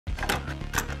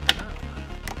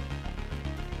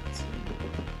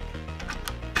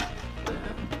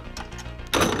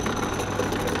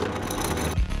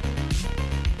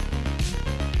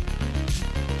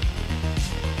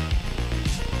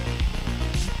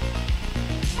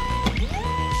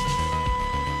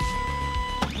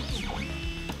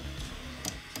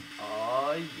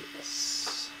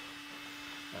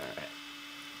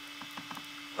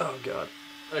god.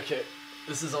 Okay,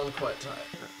 this is on quite tight.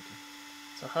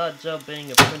 It's a hard job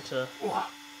being a printer.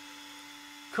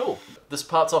 Cool. This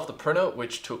part's off the printer,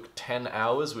 which took 10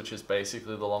 hours, which is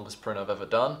basically the longest print I've ever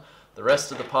done. The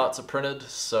rest of the parts are printed,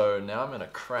 so now I'm going to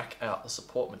crack out the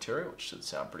support material, which should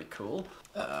sound pretty cool.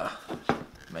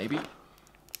 Maybe.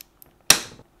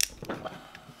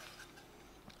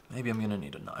 Maybe I'm going to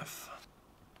need a knife.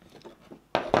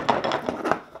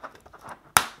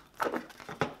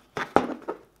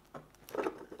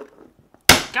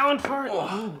 Going for it!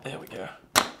 Oh, there we go.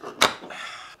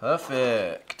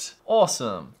 Perfect.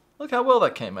 Awesome. Look how well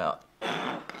that came out.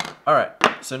 Alright,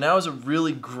 so now is a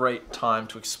really great time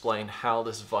to explain how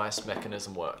this vise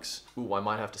mechanism works. Ooh, I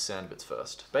might have to sand bits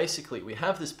first. Basically, we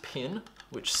have this pin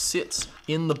which sits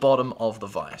in the bottom of the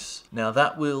vise. Now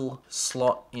that will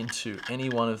slot into any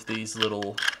one of these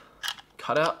little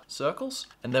cutout circles.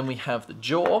 And then we have the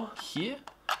jaw here,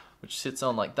 which sits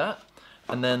on like that.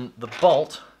 And then the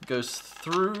bolt goes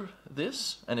through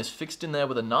this and is fixed in there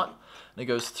with a nut. And it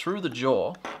goes through the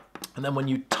jaw. And then when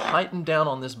you tighten down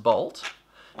on this bolt,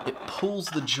 it pulls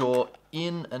the jaw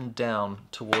in and down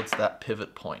towards that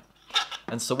pivot point.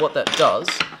 And so what that does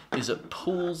is it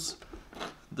pulls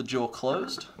the jaw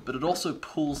closed, but it also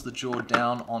pulls the jaw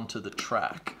down onto the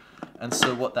track. And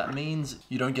so what that means,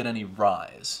 you don't get any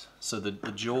rise. So the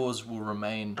jaws will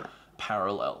remain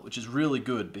parallel, which is really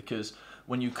good because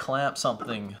when you clamp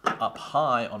something up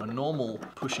high on a normal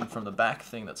pushing from the back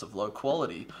thing that's of low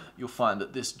quality, you'll find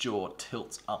that this jaw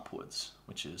tilts upwards,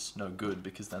 which is no good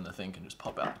because then the thing can just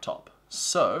pop out the top.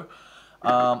 So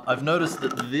I've noticed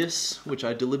that this, which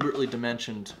I deliberately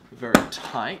dimensioned very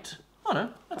tight, oh no,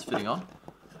 that's fitting on.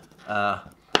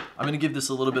 I'm going to give this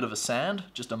a little bit of a sand,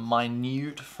 just a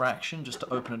minute fraction just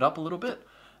to open it up a little bit,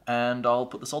 and I'll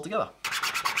put this all together.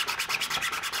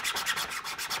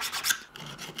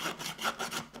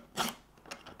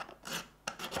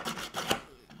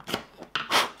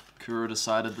 Kuro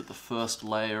decided that the first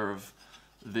layer of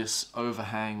this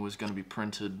overhang was going to be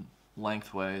printed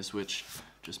lengthways, which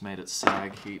just made it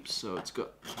sag heaps, so it's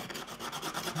got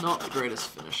not the greatest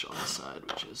finish on the side,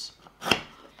 which is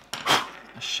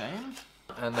a shame.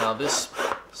 And now this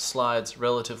slides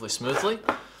relatively smoothly.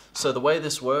 So the way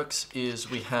this works is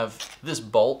we have this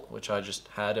bolt, which I just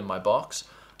had in my box,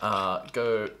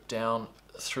 go down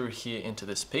through here into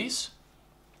this piece.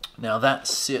 Now that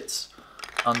sits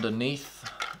underneath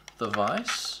the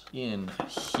vise in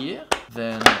here.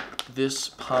 Then this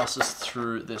passes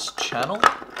through this channel.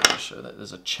 I'll show that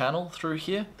there's a channel through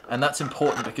here, and that's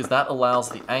important because that allows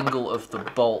the angle of the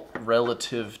bolt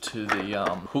relative to the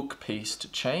hook piece to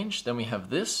change. Then we have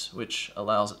this, which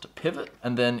allows it to pivot,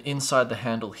 and then inside the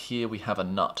handle here we have a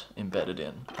nut embedded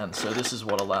in, and so this is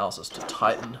what allows us to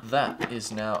tighten. That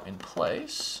is now in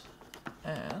place,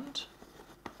 and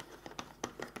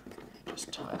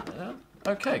just tighten it up.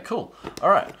 Okay, cool.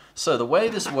 All right, so the way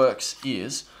this works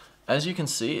is, as you can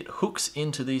see, it hooks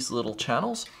into these little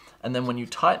channels, and then when you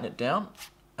tighten it down,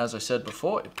 as I said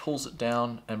before, it pulls it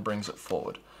down and brings it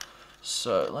forward.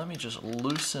 So let me just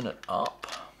loosen it up,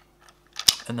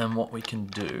 and then what we can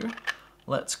do,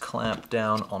 let's clamp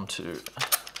down onto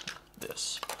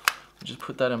this. Just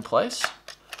put that in place,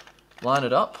 line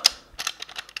it up,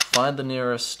 find the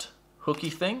nearest hooky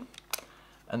thing,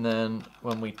 and then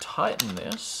when we tighten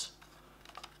this,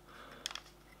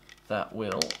 that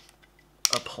will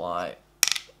apply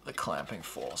the clamping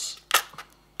force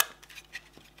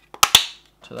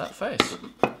to that face.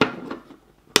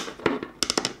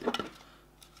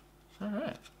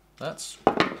 Alright, that's...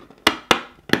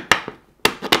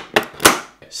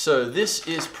 So this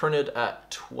is printed at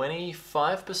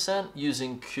 25%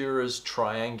 using Cura's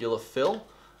triangular fill.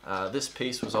 This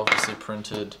piece was obviously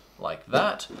printed like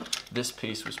that, this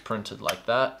piece was printed like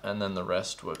that, and then the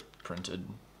rest were printed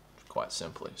quite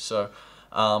simply. So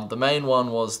the main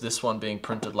one was this one being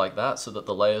printed like that so that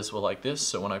the layers were like this,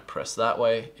 so when I press that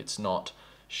way it's not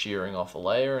shearing off a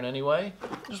layer in any way.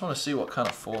 I just want to see what kind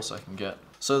of force I can get.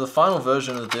 So the final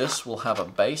version of this will have a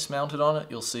base mounted on it.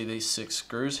 You'll see these 6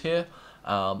 screws here.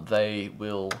 They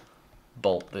will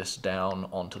bolt this down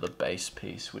onto the base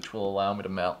piece, which will allow me to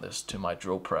mount this to my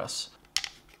drill press.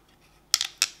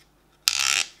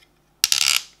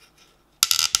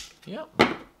 Yep.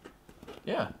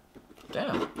 Yeah.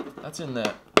 Damn, that's in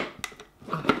there.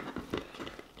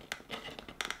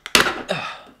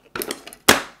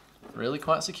 Really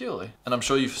quite securely. And I'm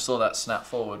sure you saw that snap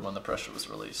forward when the pressure was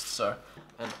released. So,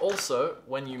 and also,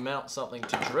 when you mount something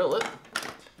to drill it,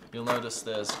 you'll notice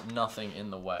there's nothing in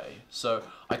the way. So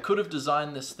I could have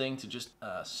designed this thing to just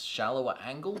a shallower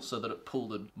angle so that it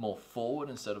pulled it more forward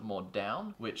instead of more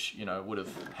down, which, you know, would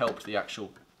have helped the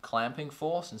actual clamping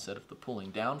force instead of the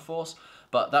pulling down force,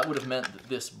 but that would have meant that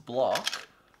this block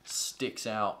sticks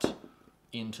out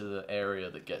into the area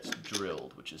that gets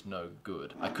drilled, which is no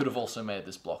good. I could have also made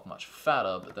this block much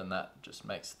fatter, but then that just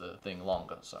makes the thing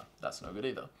longer, so that's no good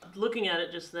either. Looking at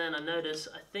it just then, I noticed,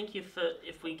 I think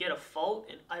if we get a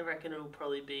fault, I reckon it'll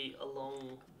probably be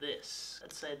along this.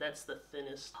 I'd say that's the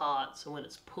thinnest part, so when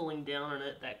it's pulling down on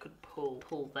it, that could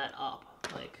pull that up.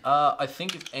 Like, I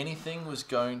think if anything was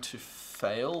going to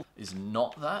fail is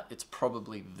not that, it's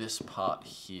probably this part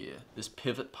here. This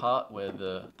pivot part where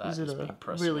that is being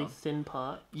pressed on. Really thin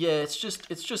part? Yeah, it's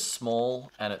just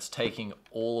small, and it's taking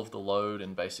all of the load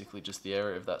in basically just the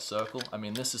area of that circle. I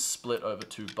mean, this is split over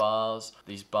 2 bars.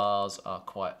 These bars are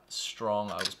quite strong.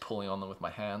 I was pulling on them with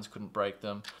my hands, couldn't break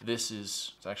them. This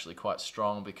is actually quite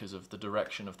strong because of the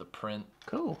direction of the print.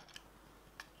 Cool.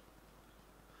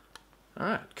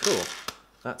 Alright, cool.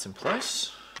 That's in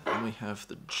place. Then we have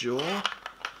the jaw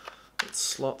that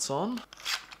slots on.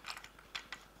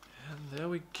 And there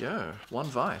we go. One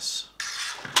vise.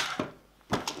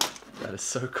 That is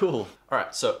so cool.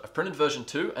 Alright, so I've printed version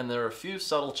 2, and there are a few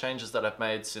subtle changes that I've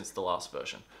made since the last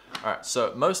version. Alright,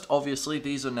 so most obviously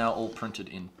these are now all printed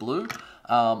in blue.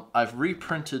 I've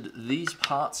reprinted these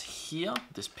parts here,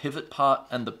 this pivot part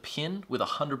and the pin with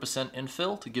 100%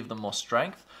 infill to give them more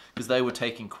strength, because they were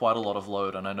taking quite a lot of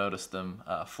load and I noticed them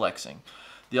flexing.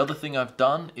 The other thing I've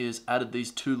done is added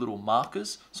these 2 little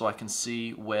markers so I can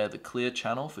see where the clear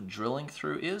channel for drilling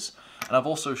through is. And I've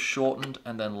also shortened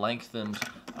and then lengthened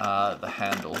the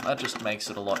handle. That just makes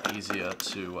it a lot easier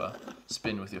to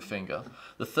spin with your finger.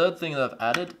 The third thing that I've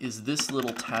added is this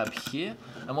little tab here.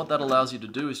 And what that allows you to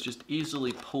do is just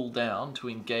easily pull down to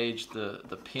engage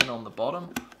the pin on the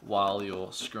bottom while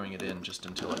you're screwing it in just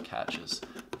until it catches.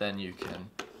 Then you can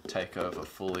take over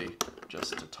fully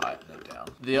just to tighten it down.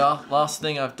 The last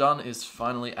thing I've done is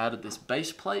finally added this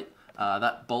base plate.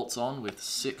 That bolts on with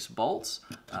 6 bolts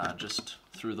just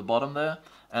through the bottom there.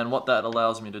 And what that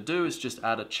allows me to do is just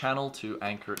add a channel to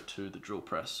anchor it to the drill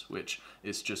press, which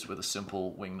is just with a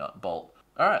simple wing nut bolt.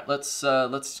 All right, let's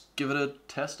give it a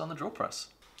test on the drill press.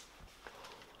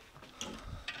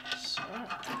 So,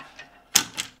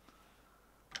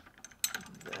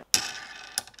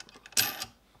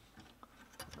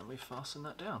 let me fasten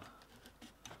that down.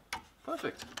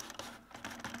 Perfect.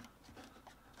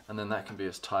 And then that can be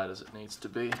as tight as it needs to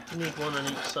be. You need one on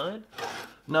each side?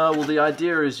 No, well the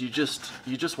idea is you just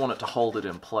want it to hold it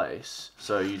in place.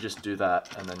 So you just do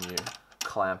that and then you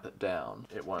clamp it down.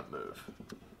 It won't move.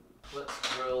 Let's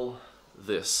drill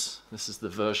this. This is the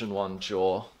version 1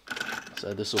 jaw.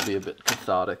 So this will be a bit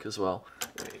cathartic as well.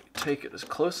 We take it as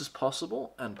close as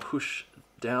possible and push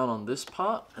down on this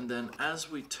part, and then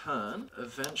as we turn,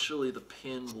 eventually the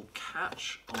pin will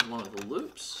catch on one of the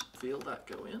loops. Feel that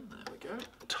go in, there we go.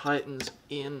 Tightens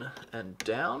in and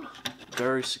down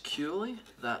very securely.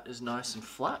 That is nice and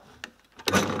flat.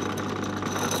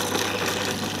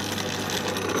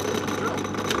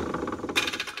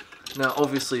 Now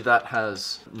obviously that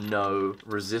has no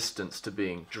resistance to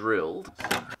being drilled.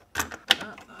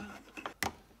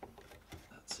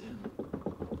 That's in.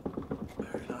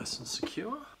 Very nice and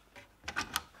secure.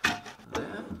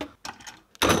 There.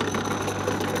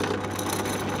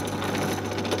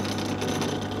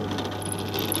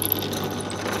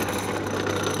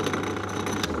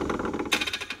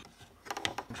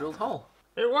 Drilled hole.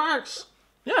 It works!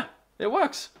 Yeah, it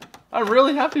works. I'm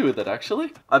really happy with it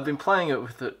actually. I've been playing it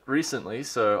with it recently,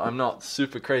 so I'm not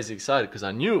super crazy excited because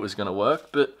I knew it was going to work,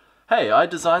 but hey, I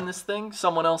designed this thing,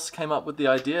 someone else came up with the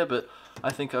idea, but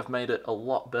I think I've made it a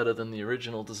lot better than the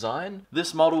original design.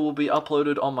 This model will be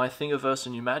uploaded on my Thingiverse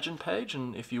and Imagine page,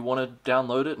 and if you want to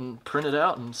download it and print it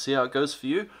out and see how it goes for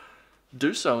you,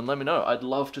 do so and let me know. I'd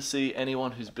love to see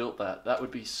anyone who's built that. That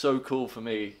would be so cool for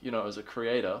me, you know, as a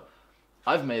creator.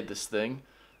 I've made this thing.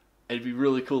 It'd be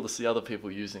really cool to see other people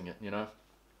using it, you know?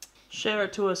 Share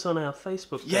it to us on our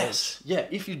Facebook page. Yes, yeah,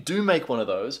 if you do make one of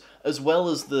those, as well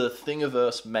as the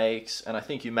Thingiverse makes, and I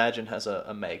think Imagine has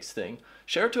a makes thing,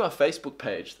 share it to our Facebook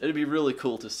page. It'd be really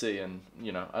cool to see, and,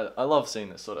 you know, I love seeing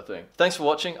this sort of thing. Thanks for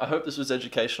watching. I hope this was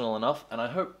educational enough, and I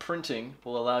hope printing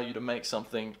will allow you to make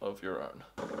something of your own.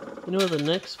 You know what the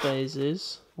next phase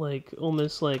is? Like,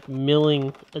 almost like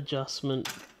milling adjustment.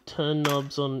 Turn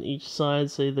knobs on each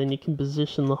side so then you can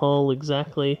position the hole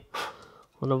exactly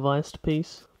on a viced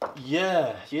piece.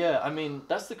 Yeah, I mean,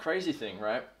 that's the crazy thing,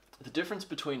 right? The difference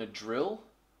between a drill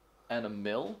and a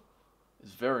mill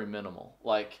is very minimal.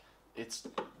 Like,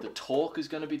 the torque is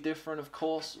going to be different, of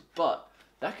course, but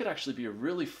that could actually be a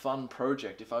really fun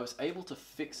project. If I was able to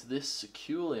fix this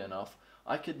securely enough,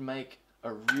 I could make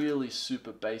a really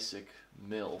super basic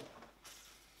mill.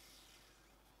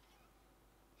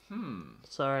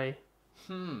 Sorry.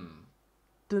 No,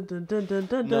 Dun, dun, dun, dun,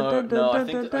 dun, No, dun, no, I dun,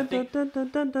 think- dun, I think- dun, dun,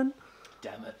 dun, dun.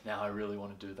 Damn it, now I really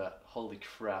want to do that. Holy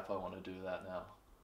crap, I want to do that now.